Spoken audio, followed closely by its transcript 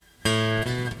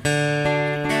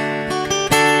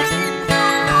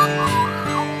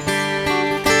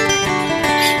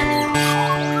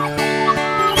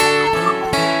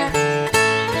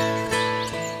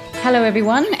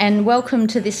everyone, and welcome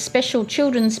to this special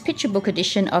children's picture book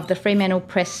edition of the Fremantle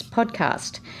Press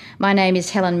podcast. My name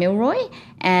is Helen Milroy,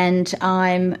 and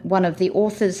I'm one of the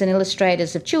authors and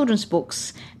illustrators of children's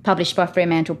books published by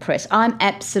Fremantle Press. I'm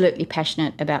absolutely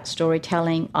passionate about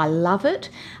storytelling. I love it.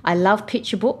 I love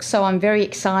picture books, so I'm very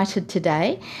excited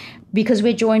today because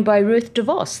we're joined by Ruth de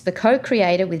Vos, the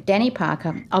co-creator with Danny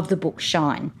Parker of the book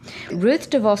Shine. Ruth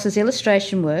de Vos's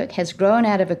illustration work has grown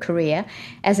out of a career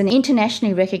as an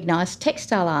internationally recognised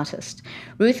textile artist.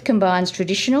 Ruth combines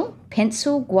traditional,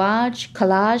 pencil, gouache,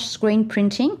 collage, screen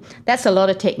printing, that's a lot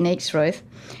of techniques, Ruth,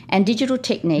 and digital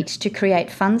techniques to create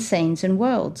fun scenes and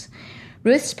worlds.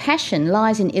 Ruth's passion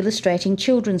lies in illustrating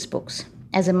children's books.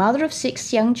 As a mother of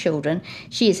 6 young children,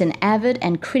 she is an avid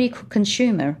and critical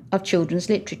consumer of children's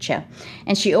literature,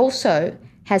 and she also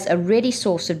has a ready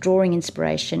source of drawing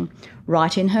inspiration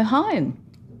right in her home.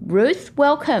 Ruth,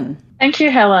 welcome. Thank you,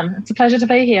 Helen. It's a pleasure to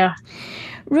be here.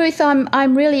 Ruth,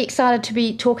 I'm really excited to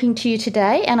be talking to you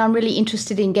today, and I'm really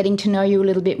interested in getting to know you a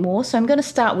little bit more. So I'm going to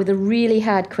start with a really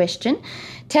hard question.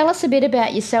 Tell us a bit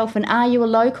about yourself, and are you a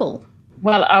local?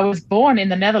 Well, I was born in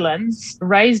the Netherlands,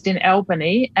 raised in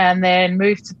Albany, and then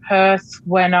moved to Perth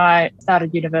when I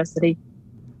started university.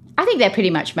 I think that pretty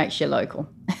much makes you local.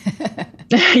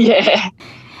 Yeah.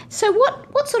 So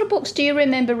what sort of books do you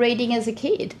remember reading as a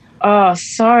kid? Oh,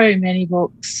 so many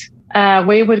books.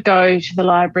 We would go to the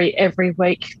library every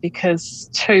week because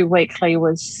 2 weekly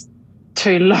was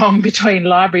too long between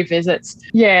library visits.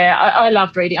 Yeah, I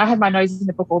loved reading. I had my nose in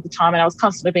the book all the time, and I was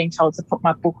constantly being told to put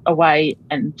my book away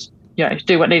and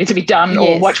do what needed to be done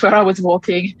or watch where I was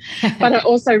walking. But I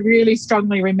also really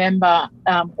strongly remember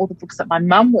all the books that my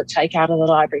mum would take out of the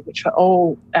library, which were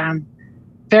all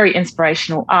very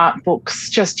inspirational art books,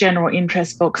 just general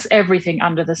interest books, everything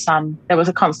under the sun. There was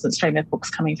a constant stream of books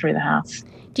coming through the house.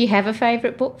 Do you have a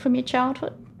favourite book from your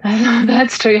childhood?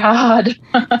 That's too hard.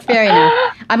 Fair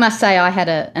enough. I must say I had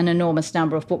an enormous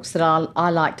number of books that I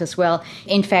liked as well.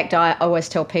 In fact, I always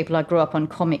tell people I grew up on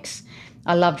comics.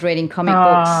 I loved reading comic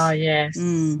books. Oh, yes,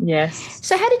 yes.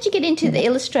 So how did you get into the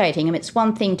illustrating? I mean, it's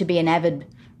one thing to be an avid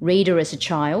reader as a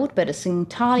child, but it's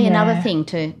entirely another thing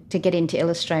to get into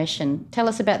illustration. Tell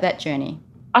us about that journey.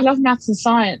 I love maths and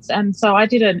science, and so I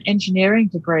did an engineering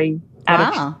degree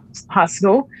out of high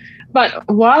school. But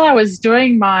while I was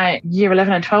doing my year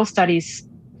 11 and 12 studies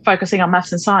focusing on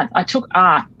maths and science, I took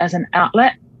art as an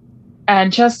outlet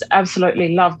and just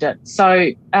absolutely loved it.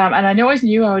 So, and I always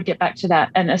knew I would get back to that.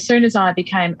 And as soon as I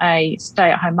became a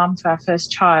stay-at-home mum to our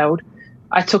first child,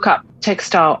 I took up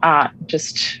textile art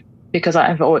just because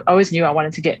I always knew I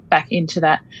wanted to get back into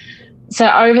that. So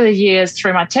over the years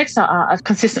through my textile art, I've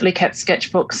consistently kept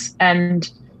sketchbooks. And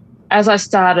as I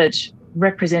started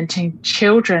representing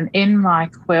children in my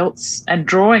quilts and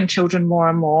drawing children more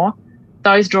and more,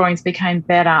 those drawings became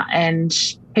better, and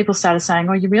people started saying,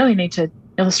 oh, you really need to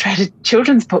illustrate a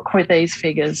children's book with these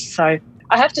figures. So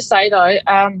I have to say, though,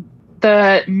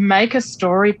 the Make a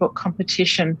Storybook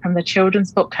competition from the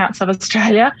Children's Book Council of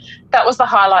Australia, that was the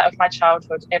highlight of my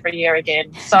childhood every year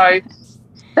again. So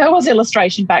there was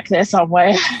illustration back there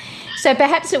somewhere. So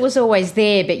perhaps it was always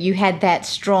there, but you had that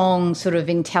strong sort of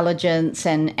intelligence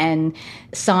and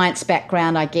science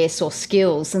background, I guess, or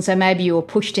skills. And so maybe you were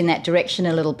pushed in that direction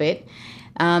a little bit.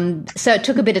 So it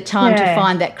took a bit of time to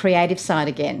find that creative side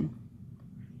again.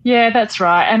 Yeah, that's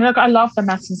right. And look, I love the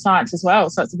maths and science as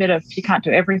well. So it's a bit of you can't do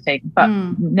everything. But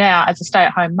now as a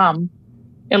stay-at-home mum,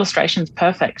 illustration's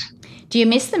perfect. Do you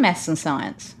miss the maths and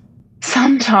science?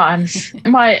 Sometimes.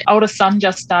 My oldest son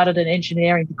just started an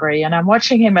engineering degree, and I'm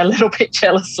watching him a little bit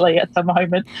jealously at the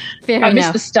moment. I miss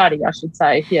the study, I should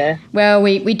say, yeah. Well,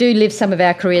 we do live some of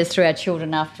our careers through our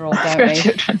children after all, don't we?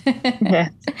 Children, yeah.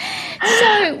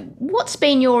 So what's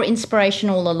been your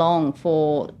inspiration all along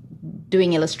for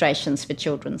doing illustrations for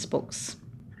children's books?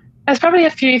 There's probably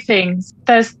a few things.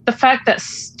 There's the fact that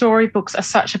storybooks are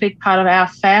such a big part of our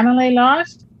family life.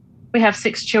 We have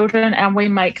 6 children and we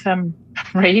make them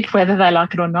read whether they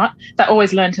like it or not. They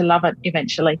always learn to love it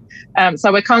eventually.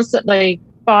 So we're constantly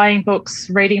buying books,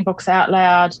 reading books out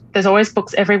loud. There's always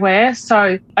books everywhere.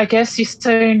 So I guess you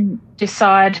soon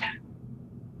decide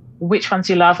which ones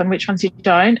you love and which ones you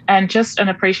don't, and just an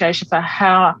appreciation for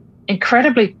how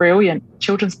incredibly brilliant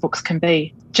children's books can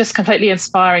be. Just completely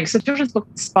inspiring. So children's books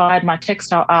inspired my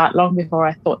textile art long before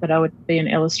I thought that I would be an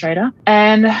illustrator.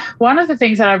 And one of the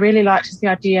things that I really liked is the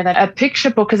idea that a picture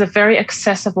book is a very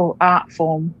accessible art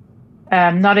form.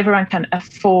 Not everyone can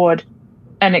afford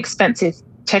an expensive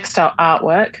textile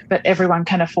artwork, but everyone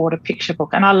can afford a picture book.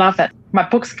 And I love that my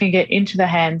books can get into the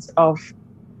hands of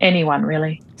anyone,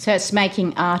 really. So it's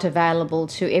making art available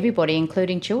to everybody,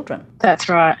 including children. That's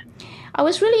right. I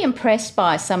was really impressed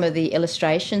by some of the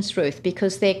illustrations, Ruth,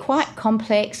 because they're quite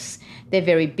complex, they're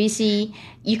very busy.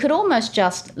 You could almost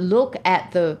just look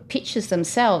at the pictures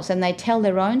themselves and they tell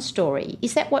their own story.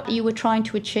 Is that what you were trying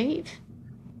to achieve?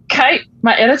 Kate,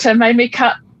 my editor, made me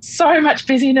cut so much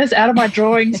busyness out of my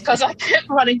drawings because I kept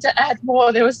wanting to add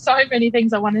more. There were so many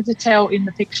things I wanted to tell in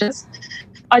the pictures.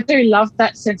 I do love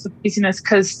that sense of busyness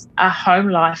because our home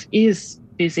life is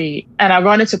busy, and I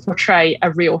wanted to portray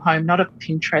a real home, not a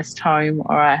Pinterest home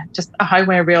or just a home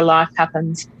where real life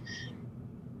happens.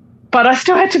 But I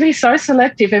still had to be so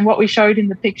selective in what we showed in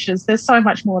the pictures. There's so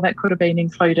much more that could have been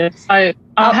included. So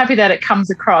I'm happy that it comes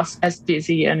across as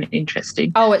busy and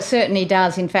interesting. Oh, it certainly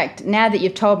does. In fact, now that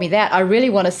you've told me that, I really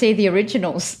want to see the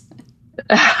originals.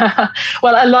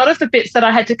 Well, a lot of the bits that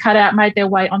I had to cut out made their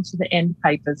way onto the end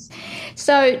papers.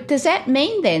 So does that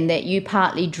mean then that you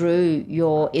partly drew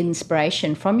your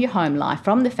inspiration from your home life,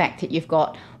 from the fact that you've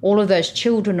got all of those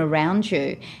children around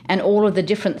you and all of the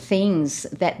different things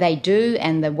that they do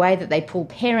and the way that they pull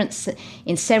parents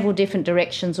in several different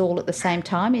directions all at the same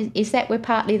time? Is that where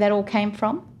partly that all came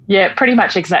from? Yeah, pretty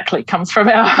much exactly comes from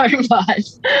our home life.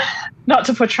 Not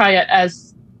to portray it as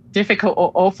difficult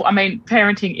or awful. I mean,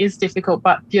 parenting is difficult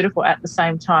but beautiful at the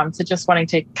same time. So just wanting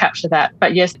to capture that.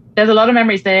 But yes, there's a lot of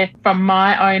memories there from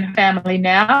my own family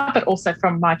now, but also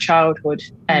from my childhood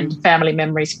and family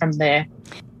memories from there.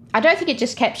 I don't think it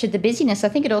just captured the busyness. I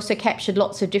think it also captured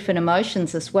lots of different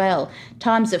emotions as well.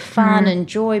 Times of fun and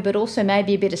joy, but also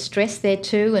maybe a bit of stress there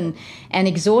too and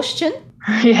exhaustion.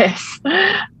 Yes.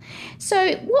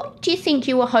 So what do you think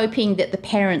you were hoping that the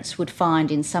parents would find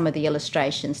in some of the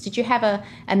illustrations? Did you have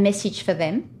a message for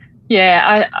them?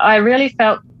 Yeah, I really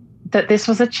felt that this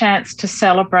was a chance to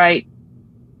celebrate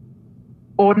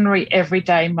ordinary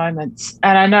everyday moments.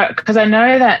 And I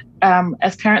know that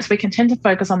as parents, we can tend to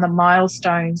focus on the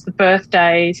milestones, the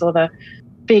birthdays or the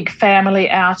big family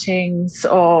outings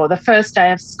or the first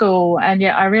day of school. And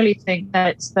yet I really think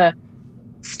that it's the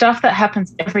stuff that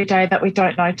happens every day that we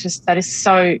don't notice that is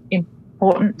so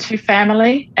important to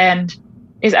family and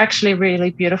is actually really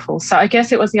beautiful. So I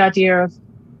guess it was the idea of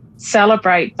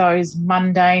celebrate those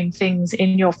mundane things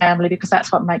in your family because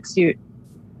that's what makes you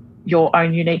your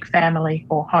own unique family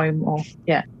or home or,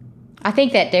 yeah. I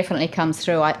think that definitely comes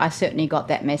through. I certainly got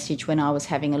that message when I was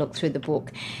having a look through the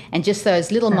book. And just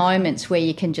those little moments where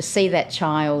you can just see that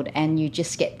child and you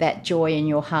just get that joy in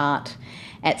your heart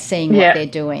at seeing what they're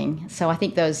doing. So I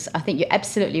think you're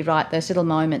absolutely right. Those little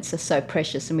moments are so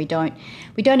precious and we don't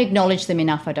acknowledge them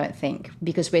enough, I don't think,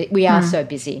 because we are so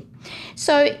busy.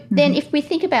 So then if we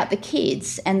think about the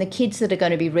kids and the kids that are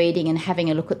going to be reading and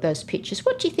having a look at those pictures,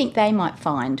 what do you think they might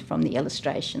find from the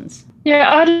illustrations?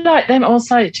 Yeah, I'd like them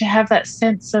also to have that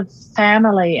sense of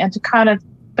family and to kind of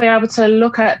be able to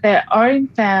look at their own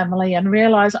family and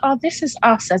realise, oh, this is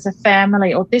us as a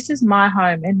family, or this is my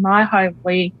home. In my home,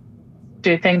 we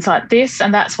do things like this,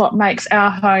 and that's what makes our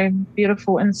home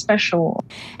beautiful and special.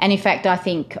 And in fact, I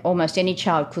think almost any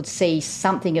child could see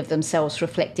something of themselves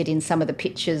reflected in some of the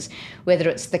pictures, whether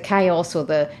it's the chaos or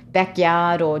the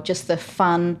backyard or just the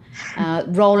fun,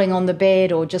 rolling on the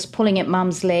bed or just pulling at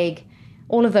mum's leg.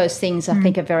 All of those things, I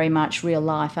think, are very much real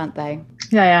life, aren't they?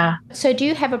 Yeah. So do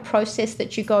you have a process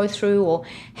that you go through, or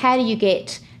how do you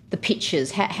get the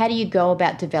pictures? How do you go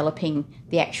about developing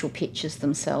the actual pictures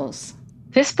themselves?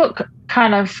 This book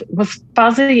kind of was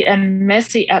fuzzy and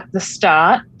messy at the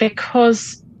start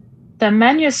because the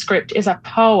manuscript is a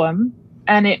poem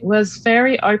and it was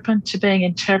very open to being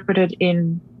interpreted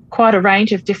in quite a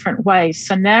range of different ways.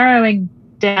 So narrowing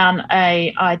down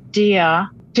an idea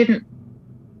didn't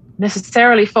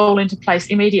necessarily fall into place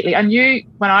immediately. I knew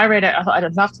when I read it, I thought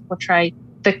I'd love to portray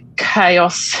the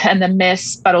chaos and the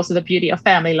mess, but also the beauty of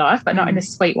family life, but not in a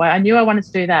sweet way. I knew I wanted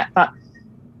to do that, but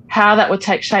how that would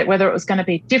take shape, whether it was going to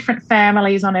be different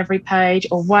families on every page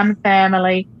or one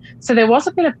family. So there was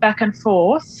a bit of back and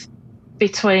forth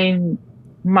between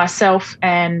myself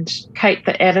and Kate,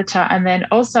 the editor, and then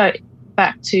also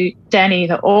back to Danny,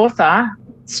 the author,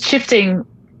 shifting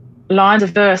lines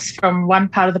of verse from one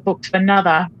part of the book to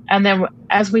another. And then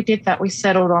as we did that, we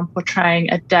settled on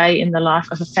portraying a day in the life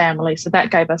of a family. So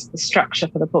that gave us the structure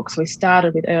for the book. So we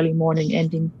started with early morning,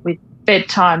 ending with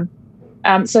bedtime.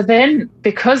 So then,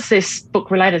 because this book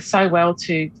related so well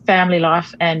to family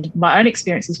life and my own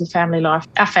experiences with family life,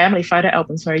 our family photo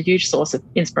albums were a huge source of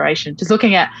inspiration. Just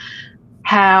looking at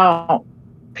how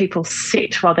people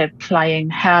sit while they're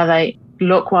playing, how they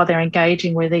look while they're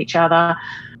engaging with each other.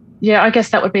 Yeah, I guess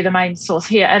that would be the main source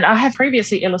here. And I have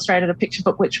previously illustrated a picture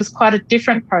book, which was quite a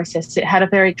different process. It had a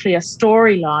very clear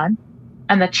storyline,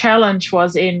 And the challenge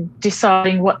was in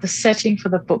deciding what the setting for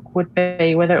the book would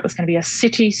be, whether it was going to be a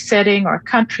city setting or a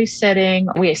country setting.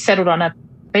 We settled on a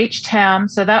beach town.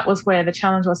 So that was where the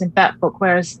challenge was in that book.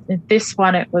 Whereas in this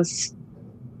one, it was,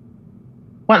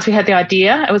 once we had the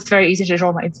idea, it was very easy to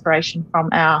draw my inspiration from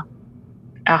our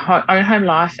own home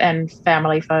life and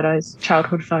family photos,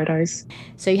 childhood photos.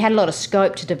 So you had a lot of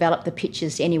scope to develop the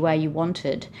pictures any way you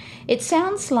wanted. It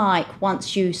sounds like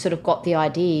once you sort of got the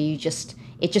idea,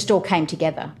 it just all came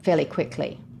together fairly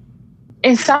quickly.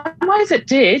 In some ways it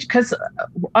did, because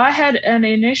I had an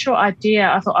initial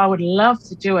idea. I thought I would love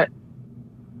to do it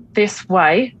this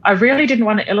way. I really didn't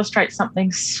want to illustrate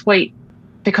something sweet,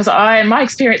 because my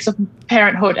experience of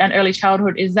parenthood and early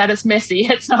childhood is that it's messy,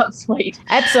 it's not sweet.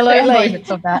 Absolutely.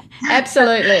 Of that.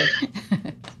 Absolutely.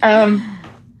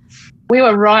 We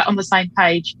were right on the same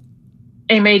page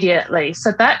immediately.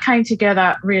 So that came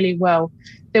together really well.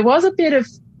 There was a bit of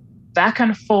back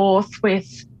and forth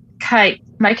with Kate,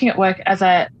 making it work as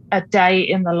a day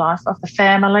in the life of the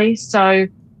family. So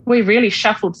we really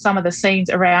shuffled some of the scenes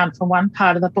around from one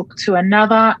part of the book to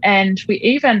another, and we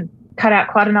even cut out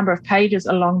quite a number of pages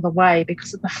along the way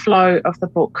because of the flow of the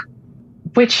book,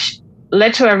 which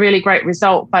led to a really great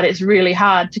result. But it's really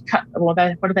hard to cut, what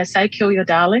do they say, kill your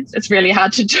darlings? It's really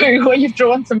hard to do when you've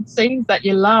drawn some scenes that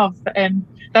you love. And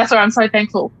that's why I'm so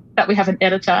thankful that we have an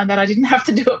editor and that I didn't have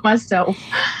to do it myself.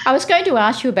 I was going to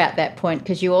ask you about that point,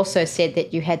 because you also said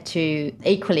that you had to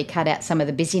equally cut out some of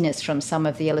the busyness from some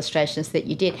of the illustrations that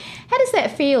you did. How does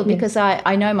that feel? Yeah. Because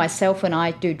I know myself, when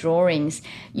I do drawings,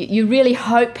 you really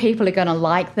hope people are going to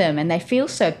like them, and they feel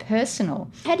so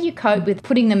personal. How do you cope with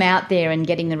putting them out there and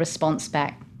getting the response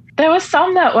back? There were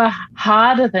some that were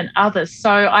harder than others.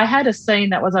 So I had a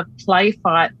scene that was a play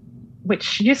fight,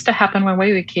 which used to happen when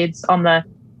we were kids on the,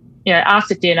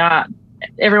 after dinner,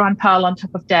 everyone piled on top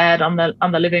of Dad on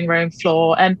the living room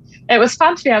floor. And it was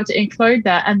fun to be able to include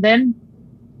that. And then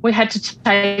we had to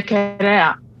take it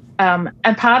out.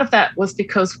 And part of that was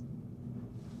because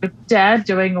Dad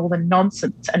doing all the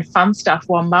nonsense and fun stuff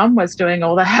while Mum was doing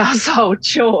all the household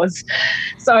chores.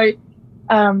 So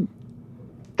the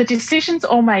decisions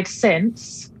all made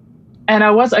sense, and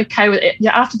I was okay with it.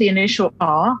 Yeah, after the initial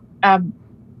I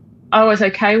was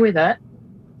okay with it,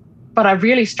 but I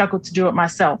really struggled to do it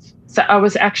myself. So I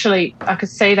could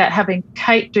see that having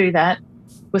Kate do that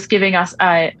was giving us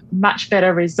a much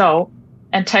better result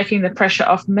and taking the pressure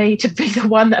off me to be the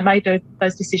one that made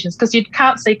those decisions, because you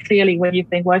can't see clearly when you've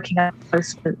been working on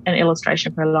an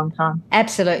illustration for a long time.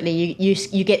 Absolutely.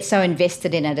 You get so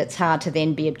invested in it, it's hard to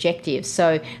then be objective.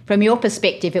 So from your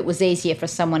perspective, it was easier for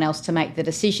someone else to make the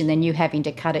decision than you having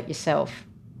to cut it yourself.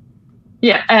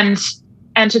 Yeah,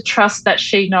 and to trust that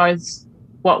she knows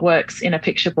what works in a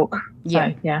picture book.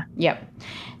 Yeah. So, yeah. Yep.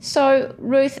 So,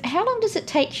 Ruth, how long does it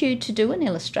take you to do an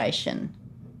illustration?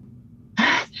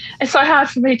 It's so hard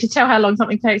for me to tell how long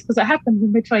something takes, because it happens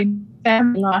in between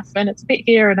family life, and it's a bit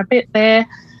here and a bit there.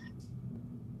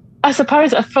 I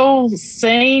suppose a full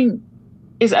scene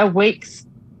is a week's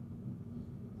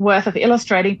worth of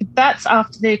illustrating, but that's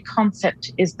after the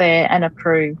concept is there and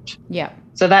approved. Yeah.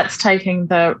 So that's taking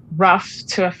the rough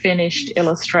to a finished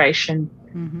illustration.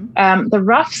 Mm-hmm. The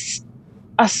roughs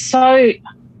are so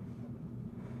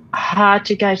hard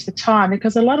to gauge the time,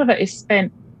 because a lot of it is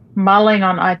spent mulling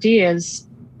on ideas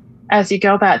as you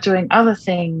go about doing other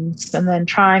things, and then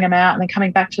trying them out and then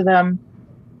coming back to them.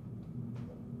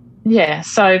 Yeah,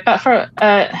 so, but for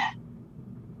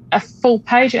a full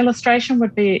page illustration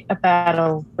would be about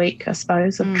a week, I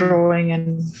suppose, of drawing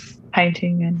and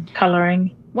painting and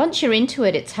colouring. Once you're into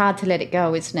it, it's hard to let it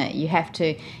go, isn't it? You have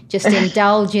to just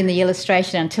indulge in the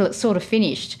illustration until it's sort of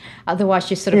finished. Otherwise,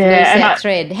 you sort of lose that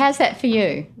thread. How's that for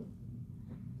you?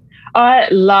 I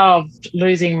loved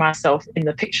losing myself in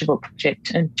the picture book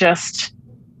project, and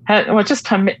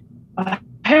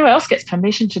who else gets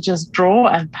permission to just draw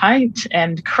and paint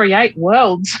and create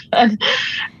worlds and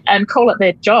call it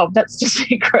their job? That's just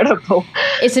incredible.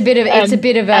 It's a bit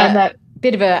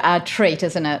of a treat,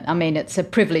 isn't it? I mean, it's a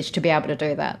privilege to be able to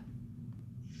do that.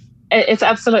 It's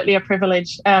absolutely a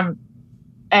privilege, and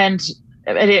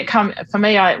for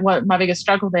me, my biggest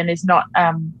struggle then is not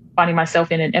finding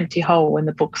myself in an empty hole when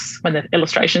the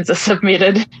illustrations are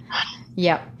submitted.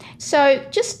 Yeah. So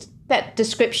just that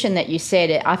description that you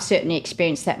said, I've certainly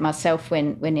experienced that myself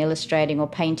when illustrating or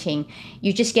painting.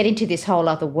 You just get into this whole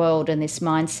other world and this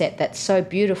mindset that's so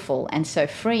beautiful and so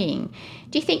freeing.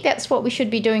 Do you think that's what we should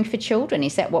be doing for children?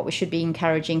 Is that what we should be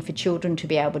encouraging for children to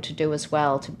be able to do as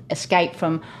well, to escape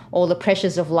from all the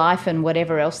pressures of life and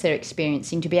whatever else they're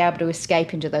experiencing, to be able to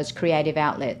escape into those creative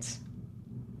outlets?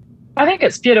 I think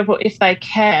it's beautiful if they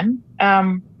can.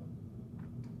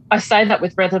 I say that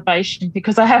with reservation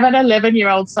because I have an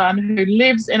 11-year-old son who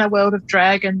lives in a world of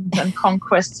dragons and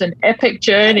conquests and epic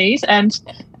journeys, and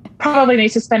probably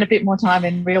needs to spend a bit more time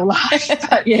in real life.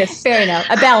 But yes. Fair enough.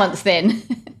 A balance then.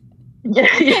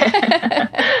 Yeah.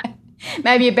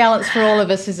 Maybe a balance for all of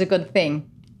us is a good thing.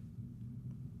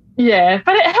 Yeah,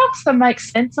 but it helps them make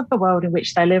sense of the world in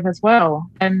which they live as well.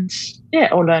 And,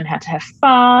 or learn how to have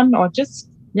fun, or just,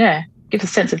 give a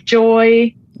sense of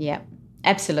joy. Yeah.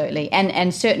 Absolutely.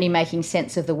 And certainly making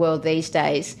sense of the world these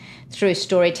days through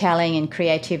storytelling and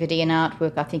creativity and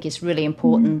artwork, I think is really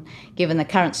important given the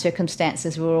current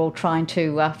circumstances we're all trying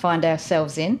to find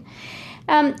ourselves in.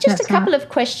 Just a couple of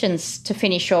questions to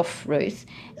finish off, Ruth.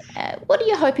 What are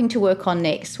you hoping to work on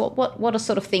next? What are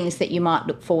sort of things that you might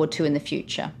look forward to in the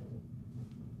future?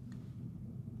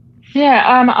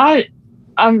 Yeah,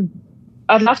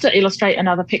 I'd love to illustrate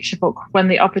another picture book when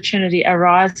the opportunity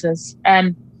arises.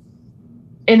 And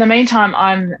in the meantime,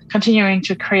 I'm continuing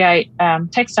to create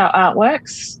textile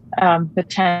artworks,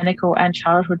 botanical and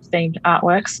childhood-themed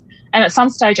artworks. And at some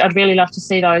stage, I'd really love to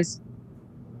see those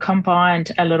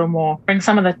combined a little more, bring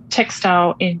some of the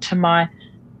textile into my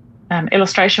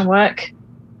illustration work,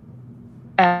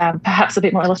 perhaps a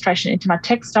bit more illustration into my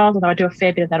textiles, although I do a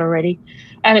fair bit of that already.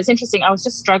 And it's interesting, I was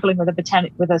just struggling with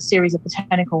a series of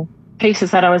botanical pieces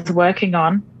that I was working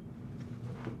on.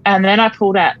 And then I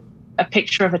pulled out a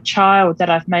picture of a child that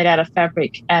I've made out of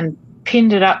fabric and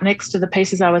pinned it up next to the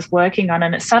pieces I was working on,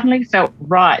 and it suddenly felt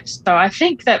right. So I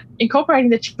think that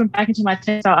incorporating the children back into my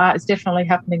textile art is definitely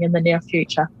happening in the near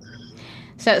future.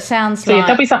 So it sounds like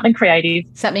there'll be something creative.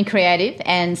 Something creative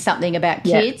and something about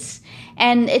kids.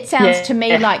 And it sounds to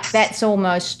me like that's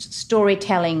almost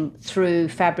storytelling through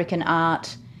fabric and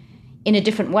art in a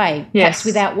different way, perhaps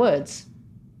without words.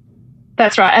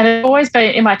 That's right. And it's always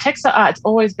been, in my textile art, it's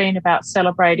always been about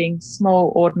celebrating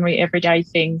small, ordinary, everyday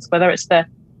things, whether it's the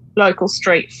local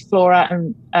street flora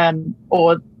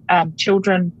or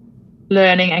children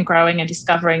learning and growing and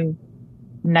discovering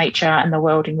nature and the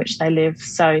world in which they live.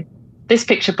 So this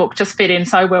picture book just fit in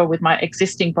so well with my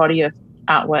existing body of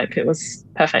artwork. It was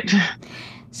perfect.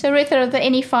 So, Ruth, are there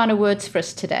any final words for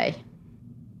us today?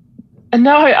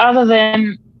 No, other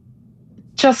than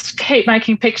just keep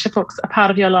making picture books a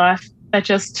part of your life. They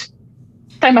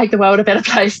make the world a better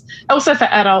place. Also for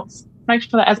adults, make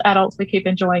sure that as adults we keep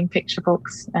enjoying picture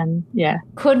books. And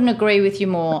couldn't agree with you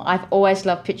more. I've always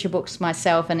loved picture books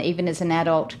myself, and even as an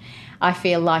adult I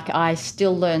feel like I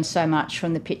still learn so much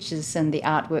from the pictures and the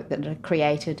artwork that are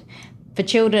created for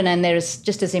children, and they're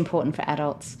just as important for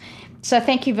adults. So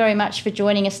thank you very much for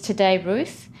joining us today,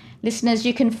 Ruth. Listeners,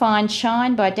 you can find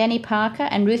Shine by Danny Parker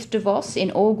and Ruth de Vos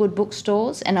in all good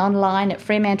bookstores and online at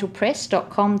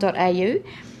fremantlepress.com.au.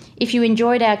 If you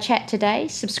enjoyed our chat today,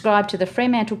 subscribe to the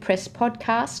Fremantle Press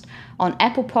podcast on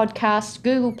Apple Podcasts,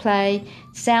 Google Play,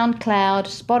 SoundCloud,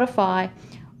 Spotify,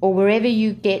 or wherever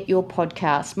you get your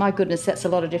podcasts. My goodness, that's a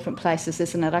lot of different places,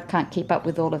 isn't it? I can't keep up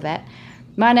with all of that.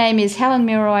 My name is Helen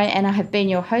Milroy, and I have been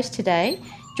your host today.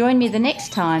 Join me the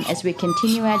next time as we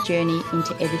continue our journey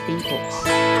into Everything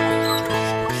Books.